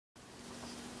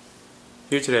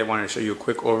Here today I wanted to show you a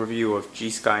quick overview of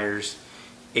Gskyer's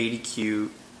 80EQ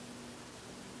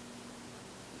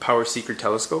PowerSeeker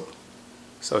telescope.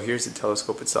 So here's the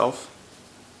telescope itself.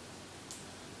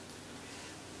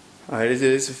 It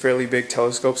is a fairly big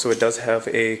telescope, so it does have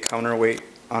a counterweight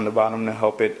on the bottom to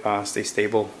help it stay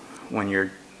stable when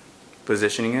you're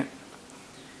positioning it.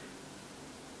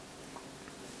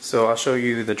 So I'll show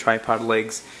you the tripod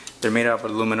legs. They're made out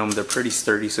of aluminum. They're pretty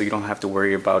sturdy, so you don't have to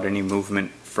worry about any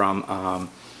movement from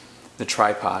the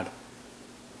tripod.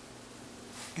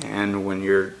 And when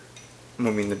you're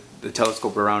moving the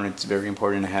telescope around, it's very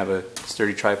important to have a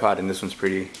sturdy tripod, and this one's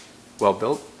pretty well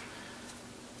built.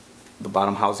 The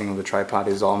bottom housing of the tripod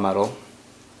is all metal,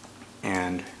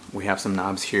 and we have some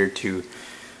knobs here to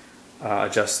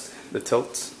adjust the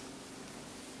tilts.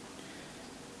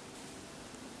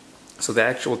 So the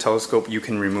actual telescope you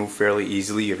can remove fairly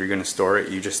easily. If you're going to store it,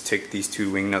 you just take these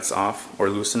two wing nuts off or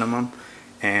loosen them,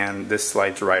 and this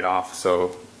slides right off,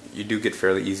 so you do get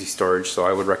fairly easy storage. So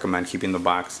I would recommend keeping the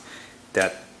box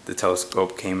that the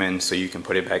telescope came in so you can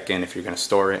put it back in if you're going to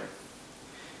store it.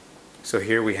 So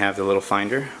here we have the little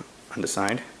finder on the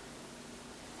side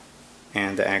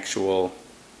and the actual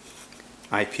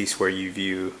eyepiece where you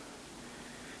view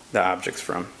the objects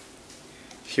from.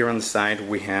 Here on the side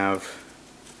we have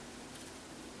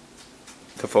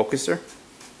the focuser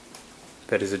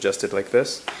that is adjusted like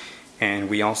this, and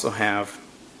we also have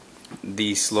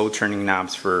the slow turning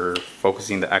knobs for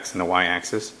focusing the X and the Y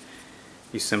axis.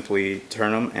 You simply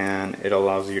turn them and it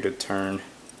allows you to turn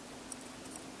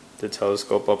the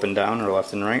telescope up and down or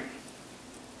left and right.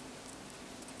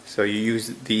 So you use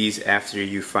these after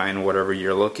you find whatever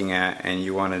you're looking at and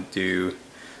you want to do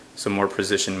some more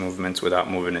precision movements without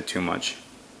moving it too much.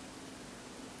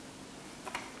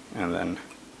 And then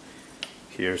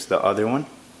here's the other one.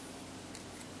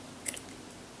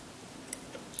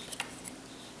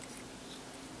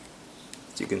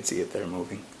 You can see it there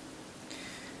moving.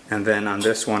 And then on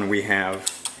this one we have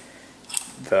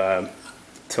the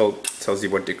tilt, tells you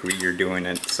what degree you're doing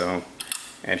it. So,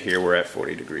 and here we're at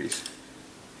 40 degrees.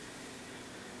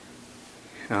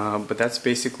 But that's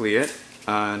basically it.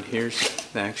 And here's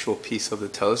the actual piece of the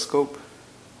telescope.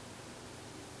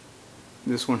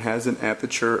 This one has an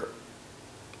aperture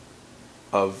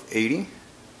of 80,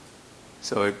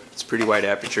 so it's pretty wide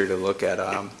aperture to look at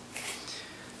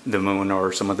the moon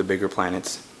or some of the bigger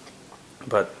planets.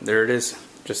 But there it is,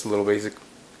 just a little basic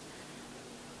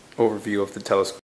overview of the telescope.